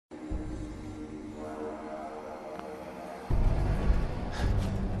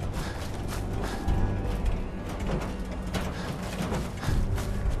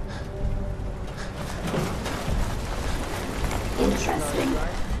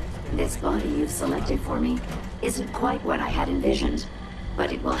This body you've selected for me isn't quite what I had envisioned,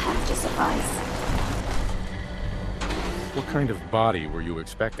 but it will have to suffice. What kind of body were you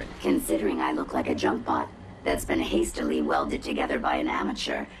expecting? Considering I look like a junk bot that's been hastily welded together by an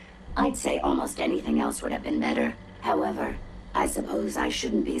amateur, I'd say almost anything else would have been better. However, I suppose I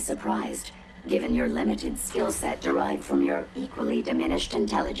shouldn't be surprised, given your limited skill set derived from your equally diminished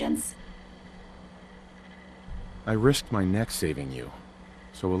intelligence. I risked my neck saving you,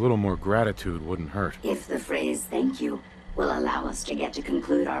 so a little more gratitude wouldn't hurt. If the phrase "thank you" will allow us to get to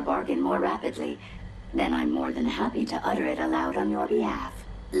conclude our bargain more rapidly, then I'm more than happy to utter it aloud on your behalf.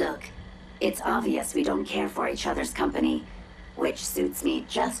 Look, it's obvious we don't care for each other's company, which suits me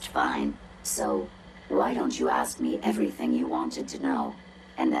just fine. So, why don't you ask me everything you wanted to know,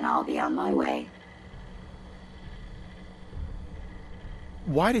 and then I'll be on my way.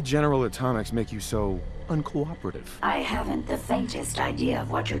 Why did General Atomics make you so uncooperative? I haven't the faintest idea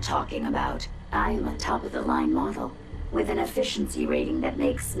of what you're talking about. I am a top-of-the-line model, with an efficiency rating that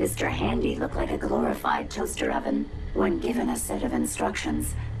makes Mr. Handy look like a glorified toaster oven. When given a set of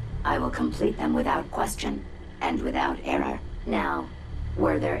instructions, I will complete them without question, and without error. Now,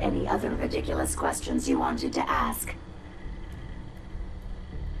 were there any other ridiculous questions you wanted to ask?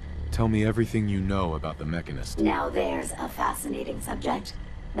 Tell me everything you know about the Mechanist. Now there's a fascinating subject.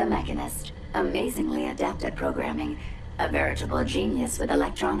 The Mechanist, amazingly adept at programming, a veritable genius with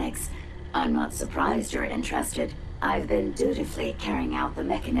electronics. I'm not surprised you're interested. I've been dutifully carrying out the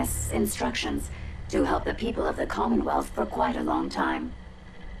Mechanist's instructions to help the people of the Commonwealth for quite a long time.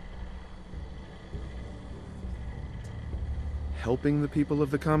 Helping the people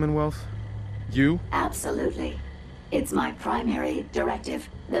of the Commonwealth? You? Absolutely. It's my primary directive.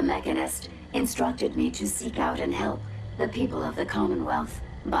 The Mechanist instructed me to seek out and help the people of the Commonwealth.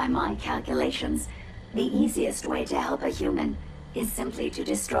 By my calculations, the easiest way to help a human is simply to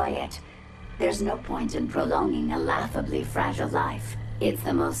destroy it. There's no point in prolonging a laughably fragile life. It's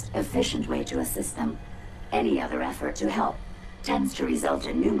the most efficient way to assist them. Any other effort to help tends to result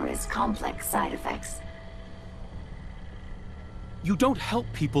in numerous complex side effects. You don't help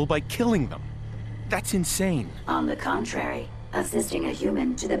people by killing them. That's insane. On the contrary, assisting a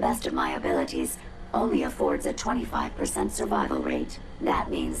human to the best of my abilities only affords a 25% survival rate.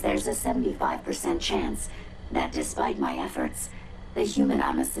 That means there's a 75% chance that despite my efforts, the human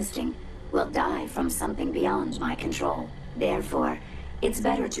I'm assisting will die from something beyond my control. Therefore, it's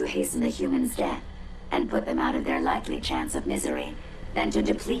better to hasten the human's death and put them out of their likely chance of misery than to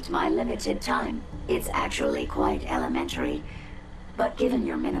deplete my limited time. It's actually quite elementary. But given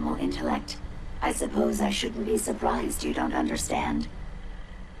your minimal intellect, I suppose I shouldn't be surprised you don't understand.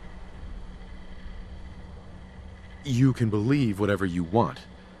 You can believe whatever you want.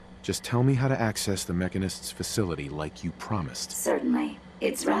 Just tell me how to access the Mechanist's facility like you promised. Certainly.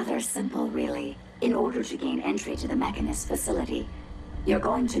 It's rather simple, really. In order to gain entry to the Mechanist facility, you're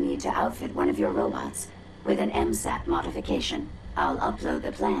going to need to outfit one of your robots with an MSAT modification. I'll upload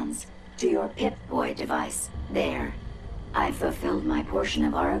the plans to your Pip-Boy device. There. I've fulfilled my portion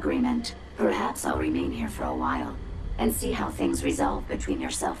of our agreement. Perhaps I'll remain here for a while and see how things resolve between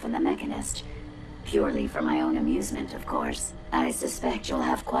yourself and the Mechanist. Purely for my own amusement, of course. I suspect you'll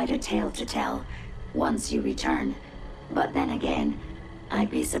have quite a tale to tell once you return. But then again,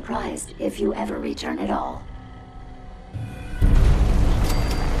 I'd be surprised if you ever return at all.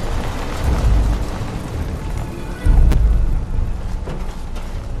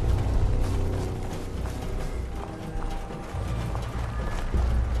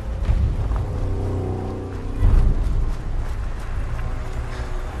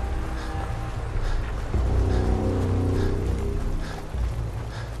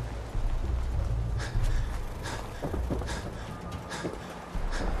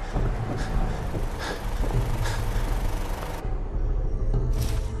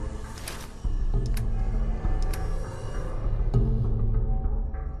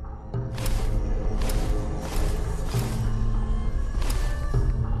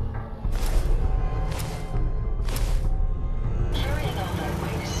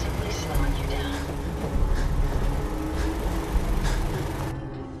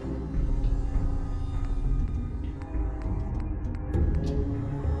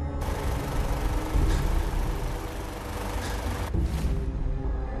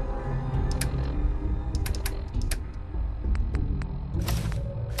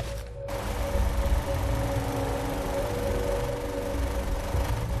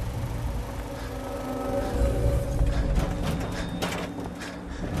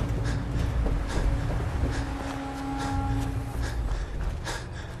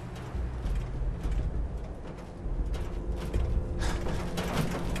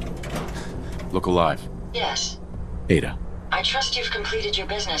 Look alive. Yes. Ada. I trust you've completed your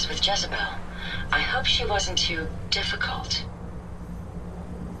business with Jezebel. I hope she wasn't too difficult.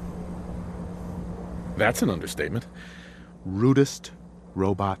 That's an understatement. Rudest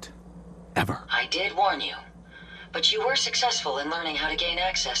robot ever. I did warn you. But you were successful in learning how to gain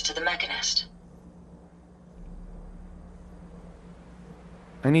access to the Mechanist.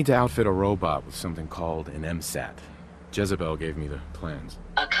 I need to outfit a robot with something called an MSAT. Jezebel gave me the plans.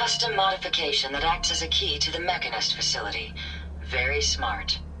 A custom modification that acts as a key to the Mechanist facility. Very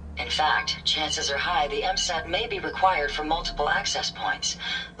smart. In fact, chances are high the MSAT may be required for multiple access points,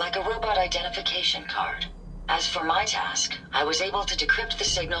 like a robot identification card. As for my task, I was able to decrypt the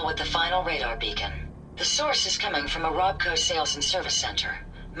signal with the final radar beacon. The source is coming from a Robco sales and service center,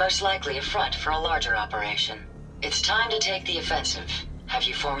 most likely a front for a larger operation. It's time to take the offensive. Have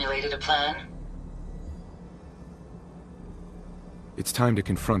you formulated a plan? It's time to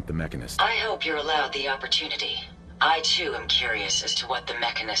confront the Mechanist. I hope you're allowed the opportunity. I too am curious as to what the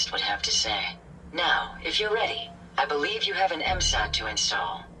Mechanist would have to say. Now, if you're ready, I believe you have an MSAT to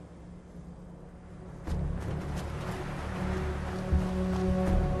install.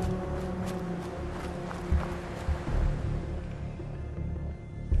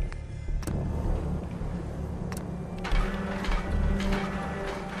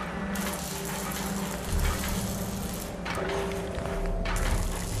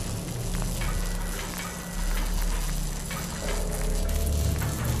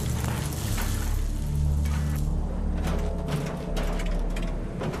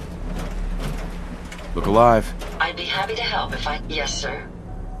 Look alive. I'd be happy to help if I... Yes, sir.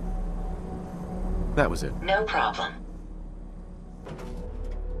 That was it. No problem.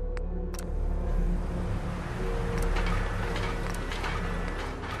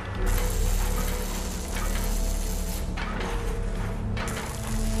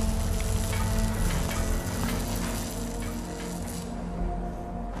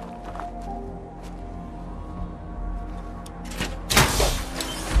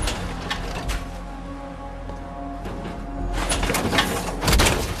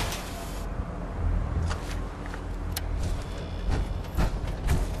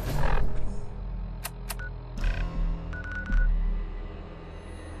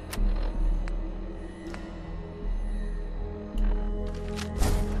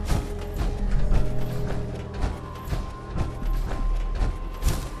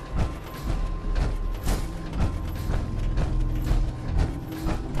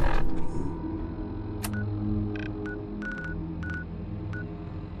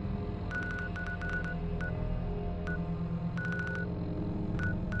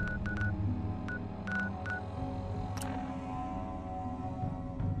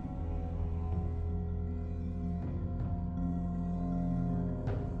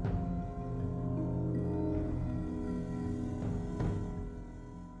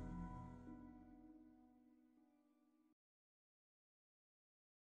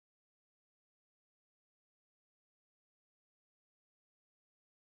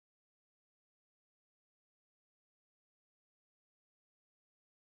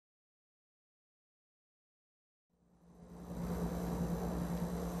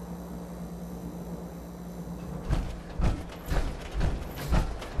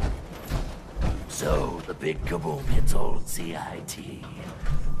 So, the big kaboom hits old CIT.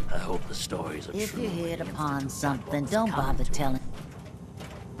 I hope the stories are If true. you hit upon something, don't bother telling.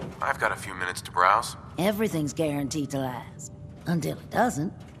 I've got a few minutes to browse. Everything's guaranteed to last. Until it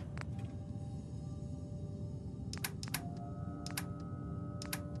doesn't.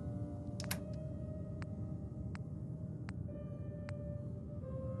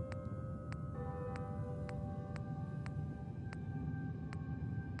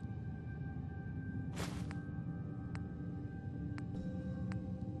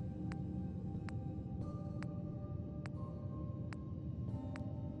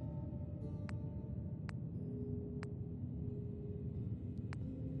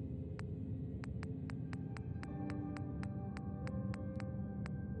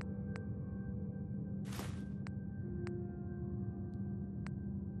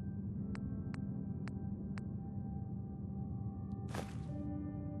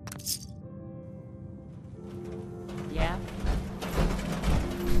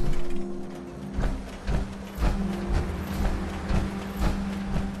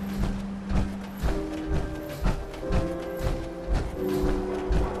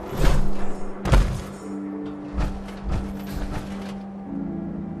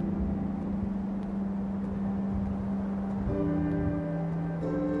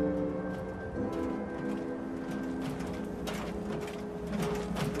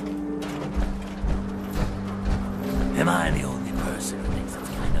 Am I the only person who thinks it's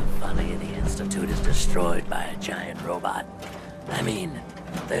kind of funny the Institute is destroyed by a giant robot? I mean,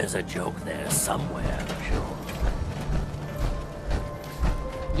 there's a joke there somewhere, I'm sure.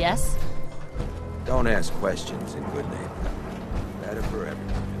 Yes? Don't ask questions in good name. Better for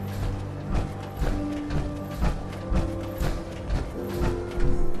everyone.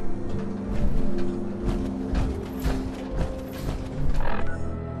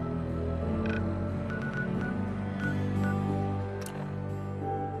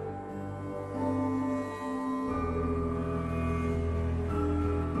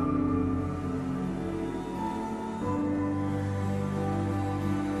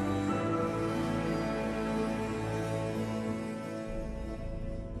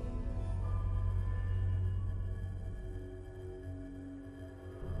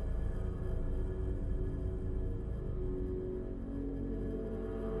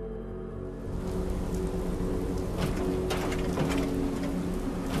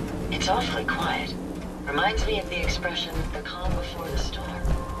 It's awfully quiet. Reminds me of the expression, the calm before the storm.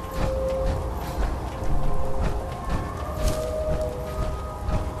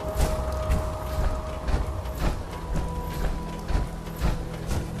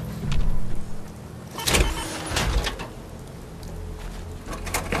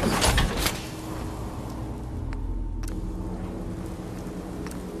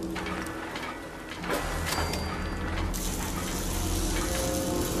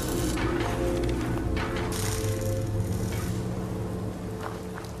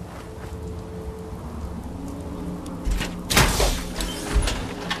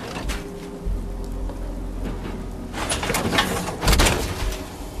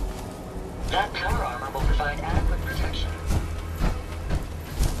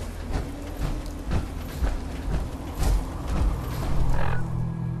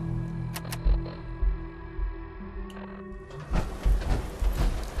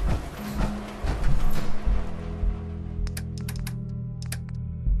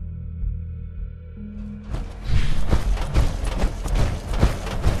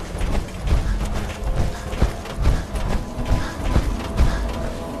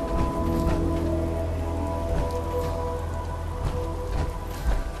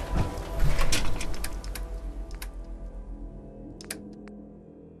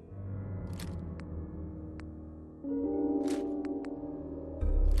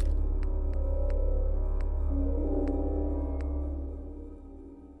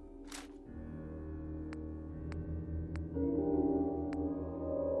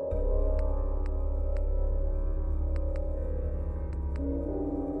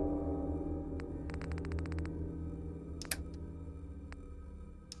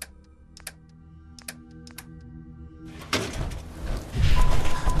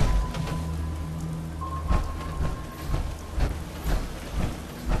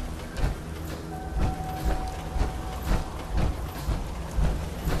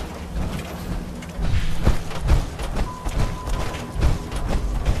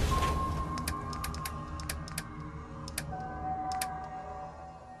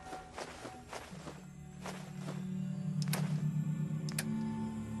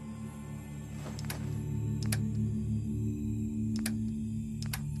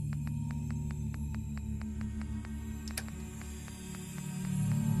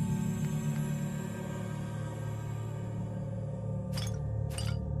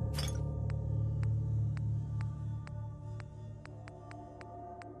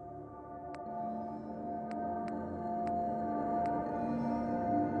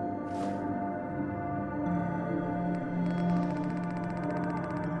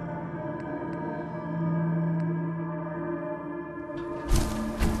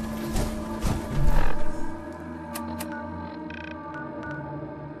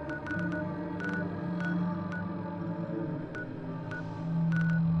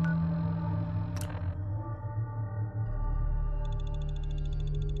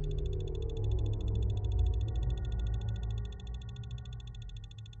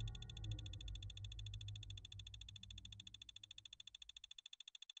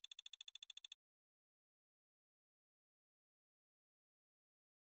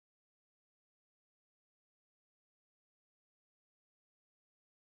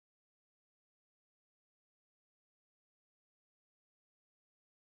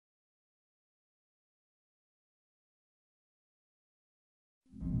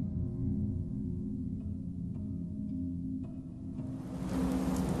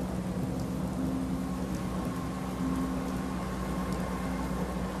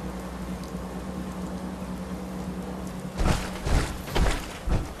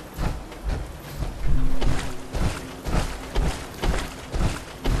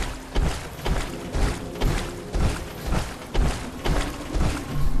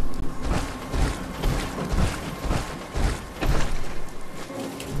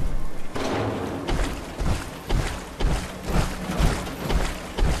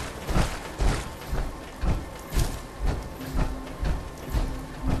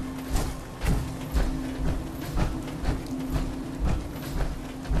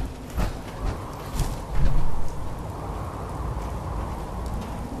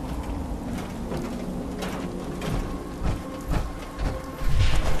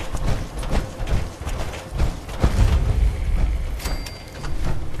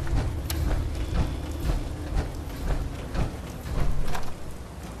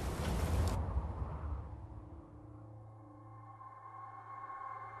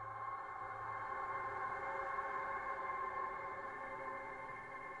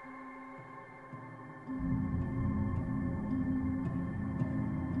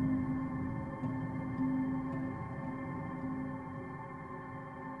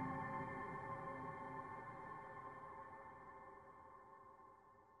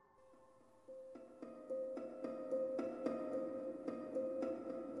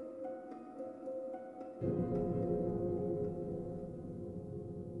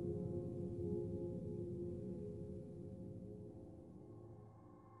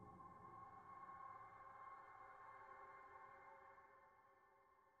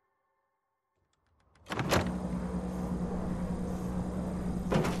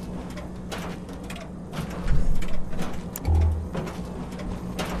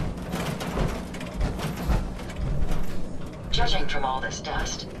 Judging from all this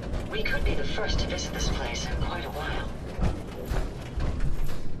dust, we could be the first to visit this place in quite a while.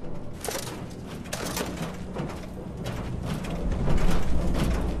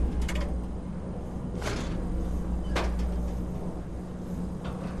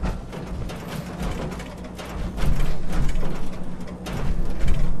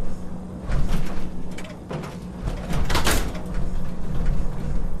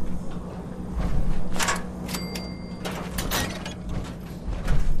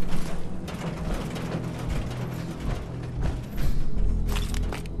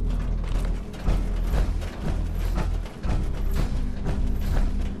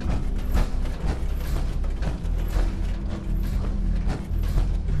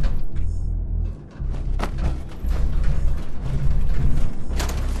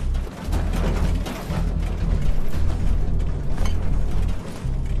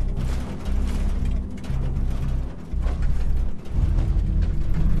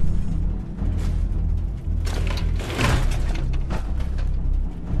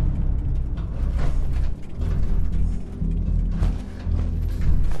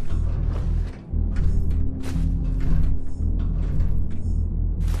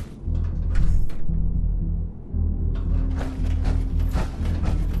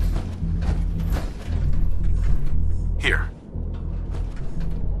 Here.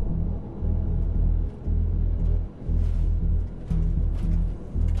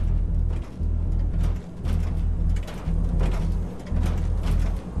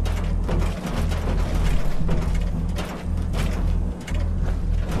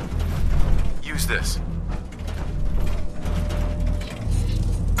 Use this.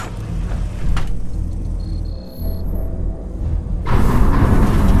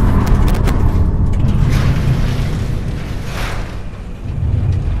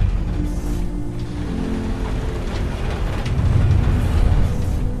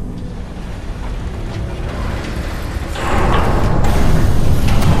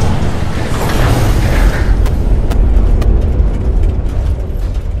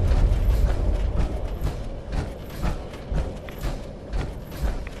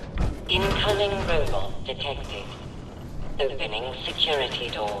 Incoming robot detected. Opening security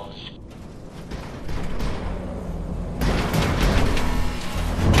doors.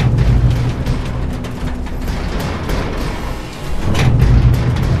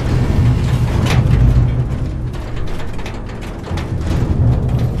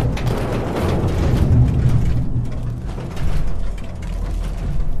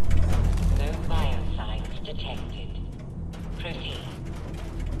 No biosigns detected. Proceed.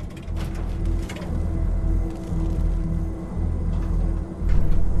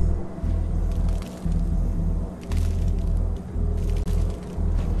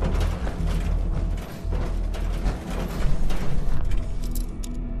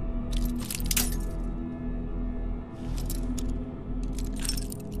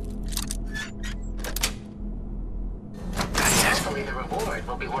 Hopefully the reward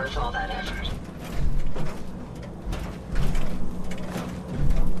will be worth all that effort.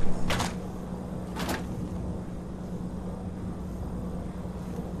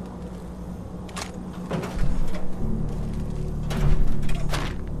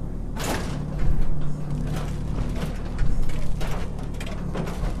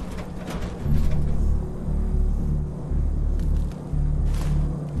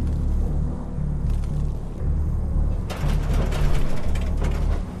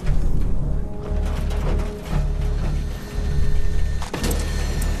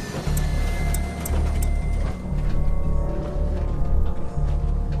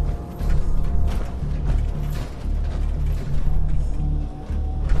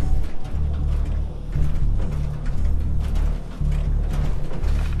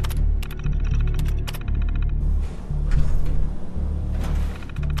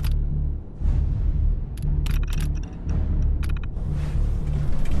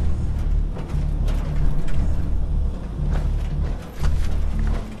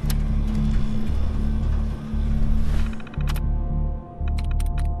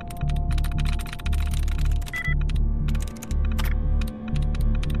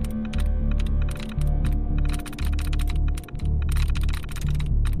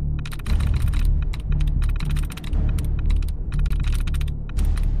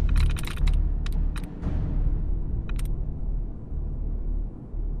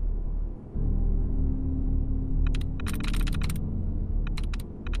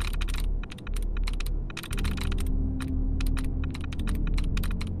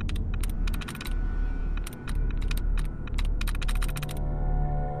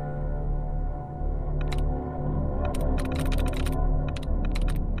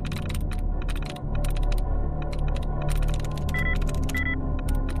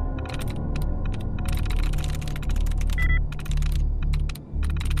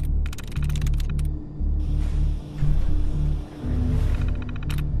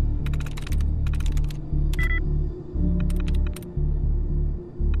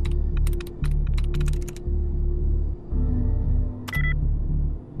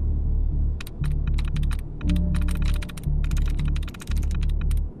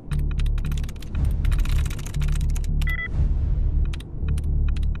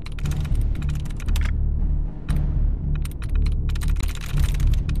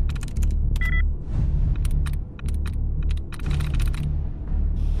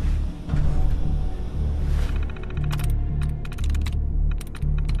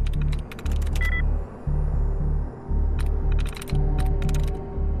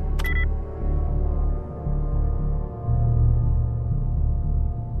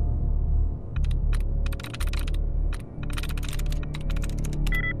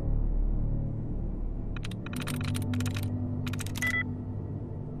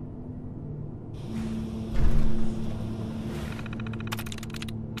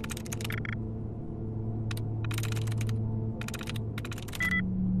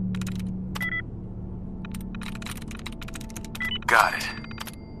 Got it.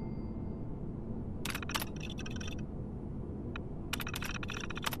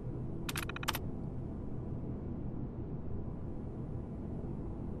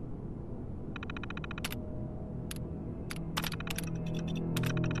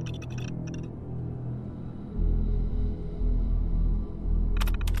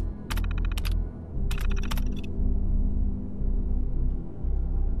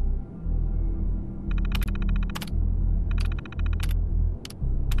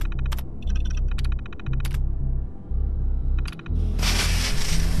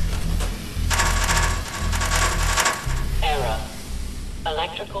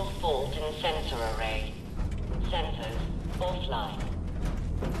 Electrical fault in sensor array. Sensors offline.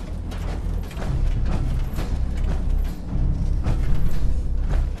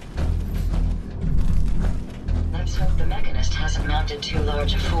 Let's hope the Mechanist hasn't mounted too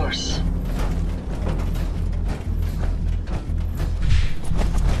large a force.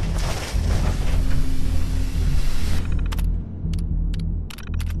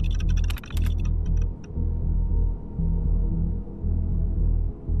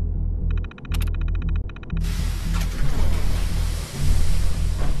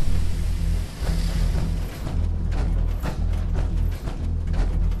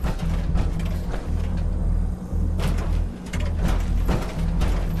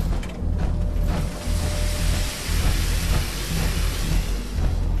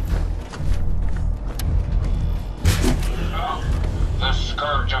 The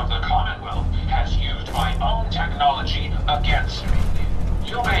Scourge of the Commonwealth has used my own technology against me.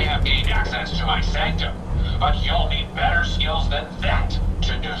 You may have gained access to my sanctum, but you'll need better skills than that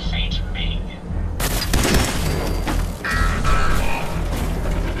to defeat me.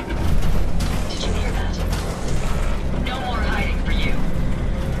 Did you hear that? No more hiding for you.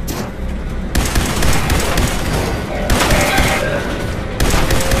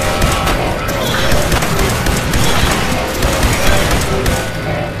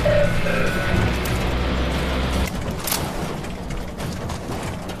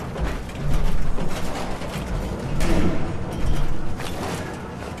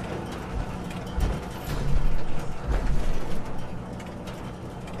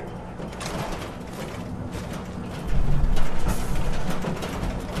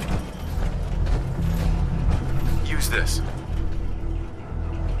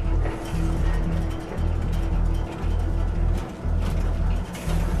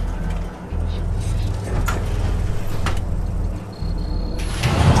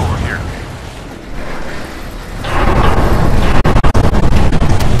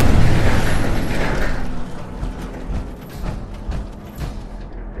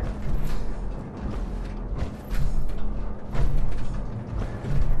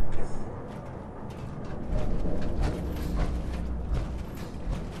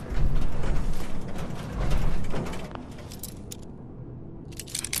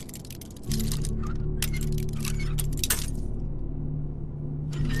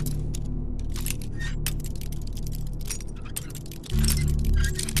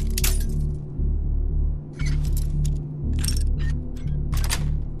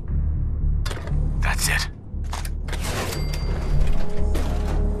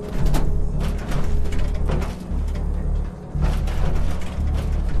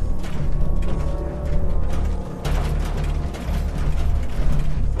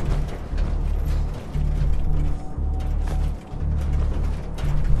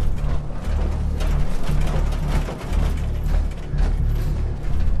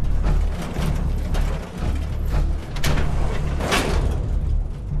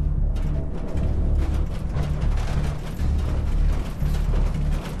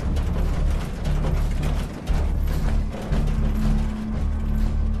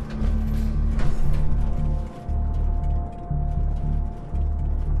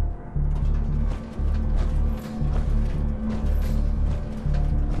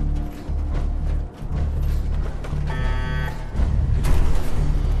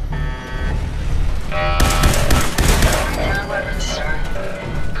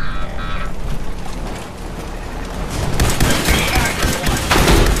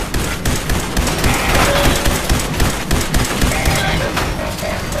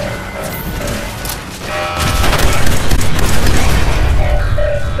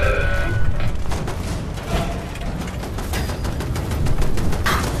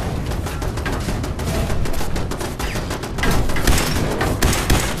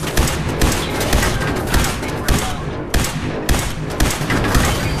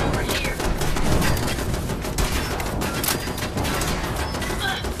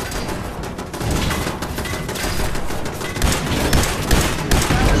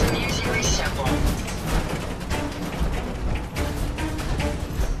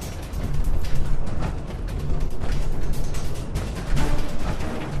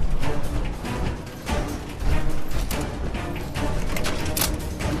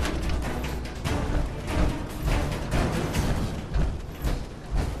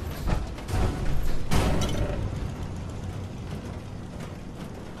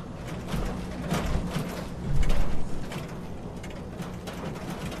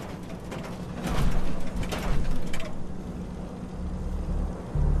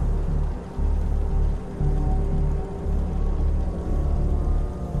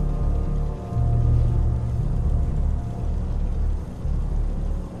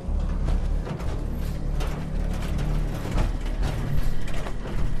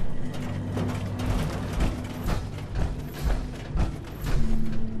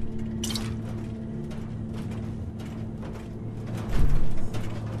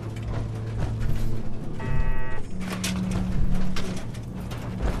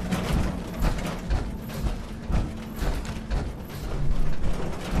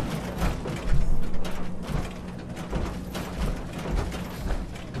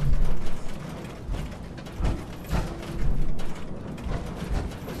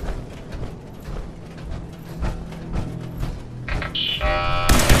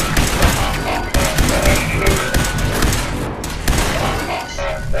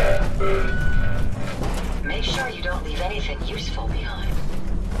 useful behind.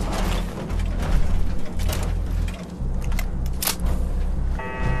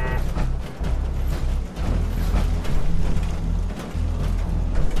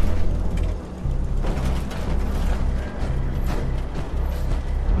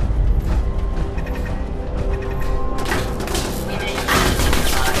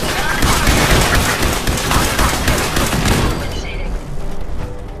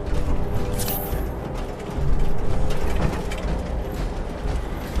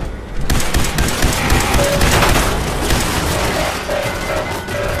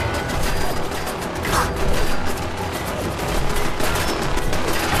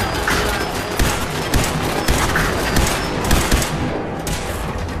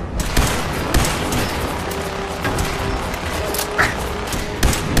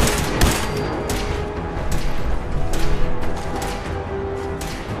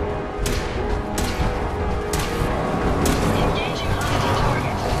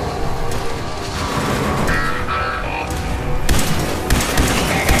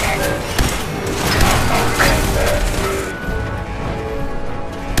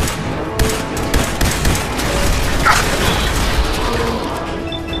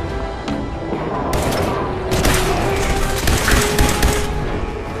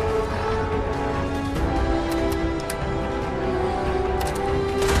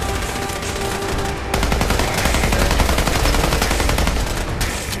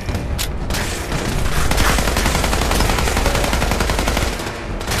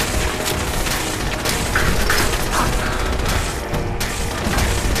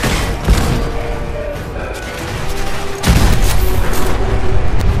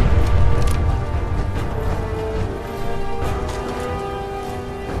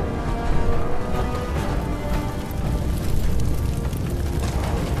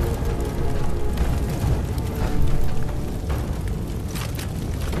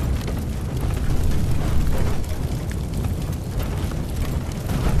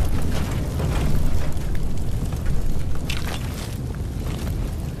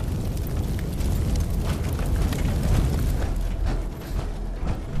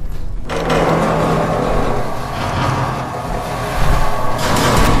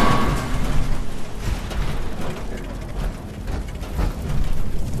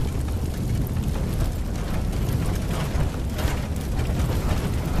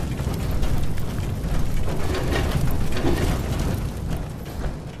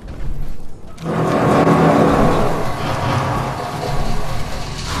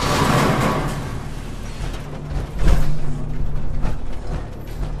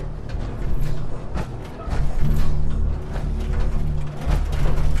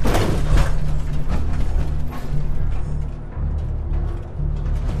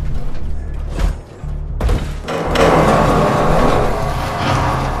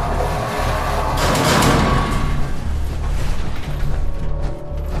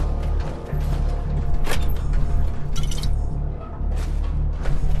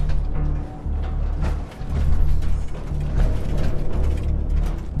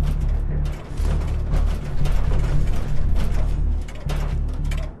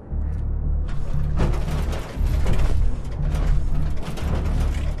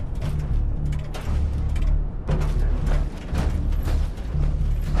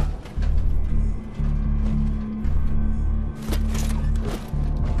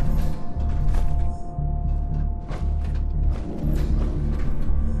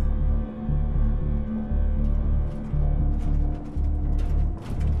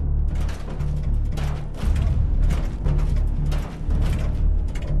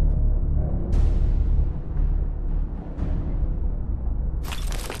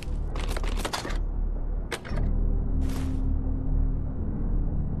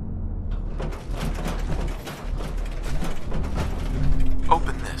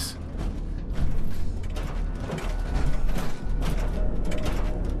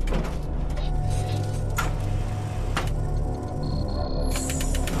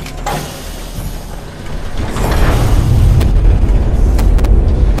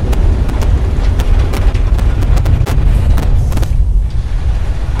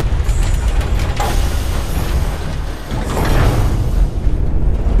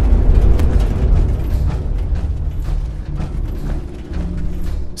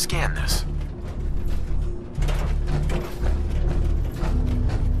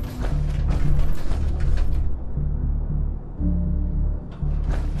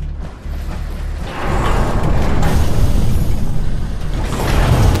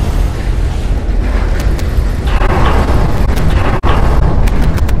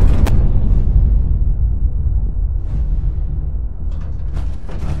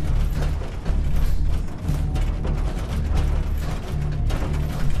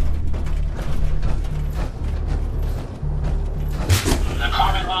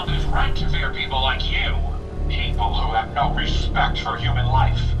 right to fear people like you. People who have no respect for human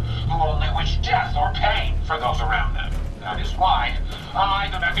life, who only wish death or pain for those around them. That is why I,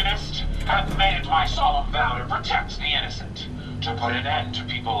 the Mechanist, have made it my solemn vow to protect the innocent, to put an end to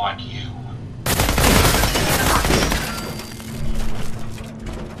people like you.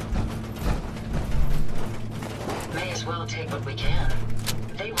 May as well take what we can.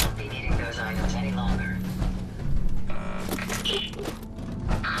 They won't be needing those items any longer.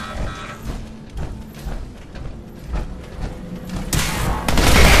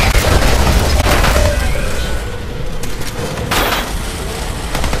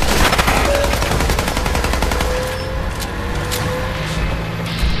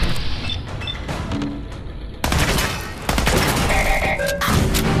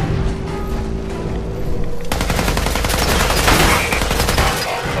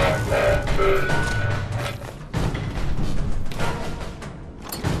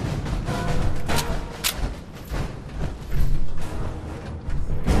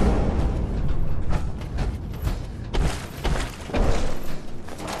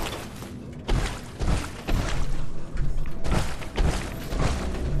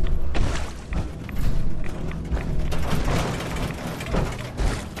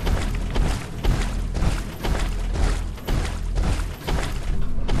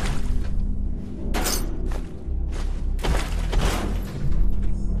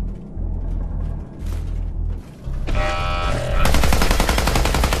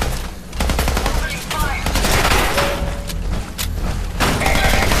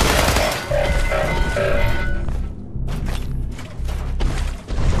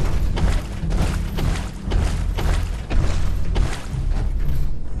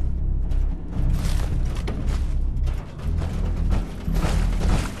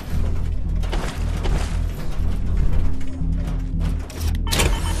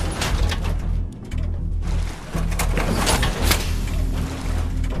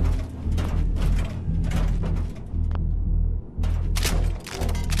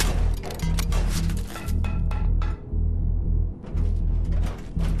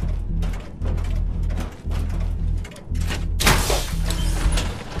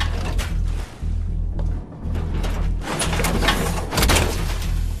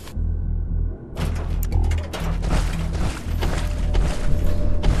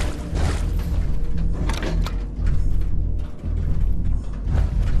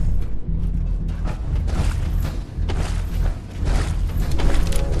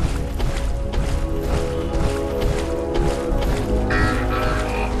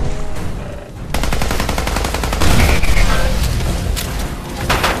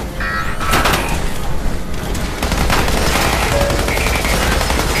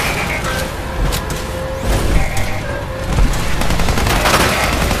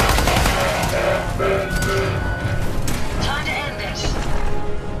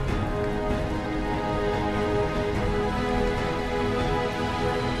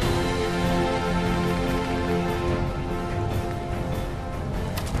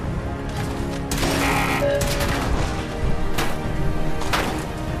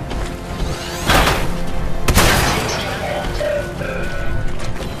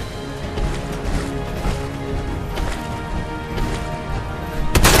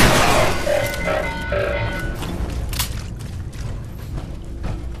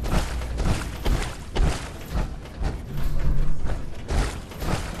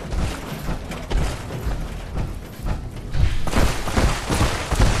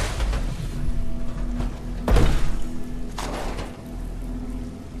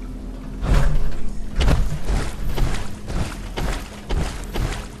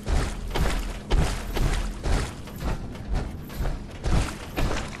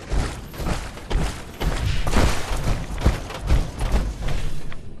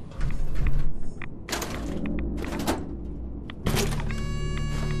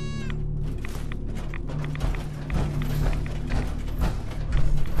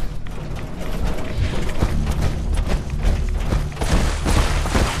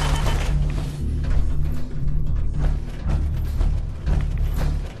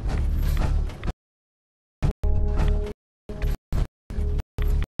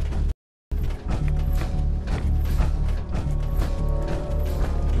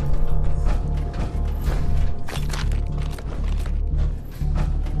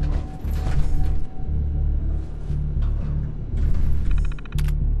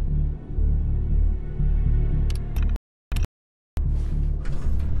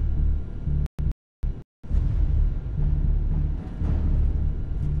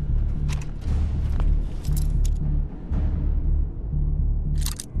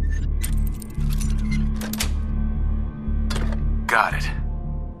 Got it.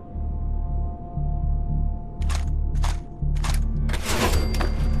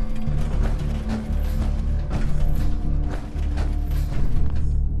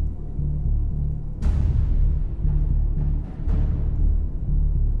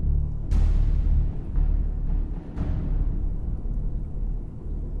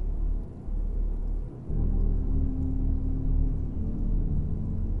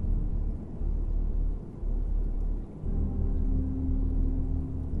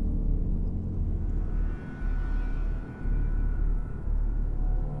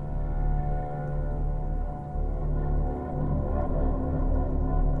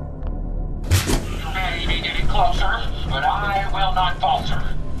 Closer, but I will not falter.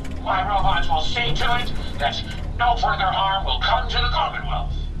 My robots will see to it that no further harm will come to the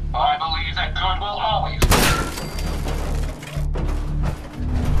Commonwealth. I believe that good will always...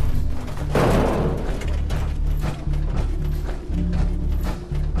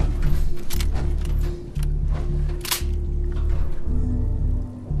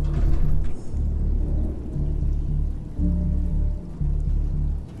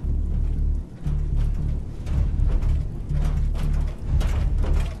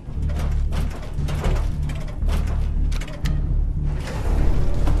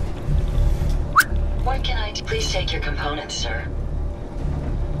 What can I do? Please take your components, sir.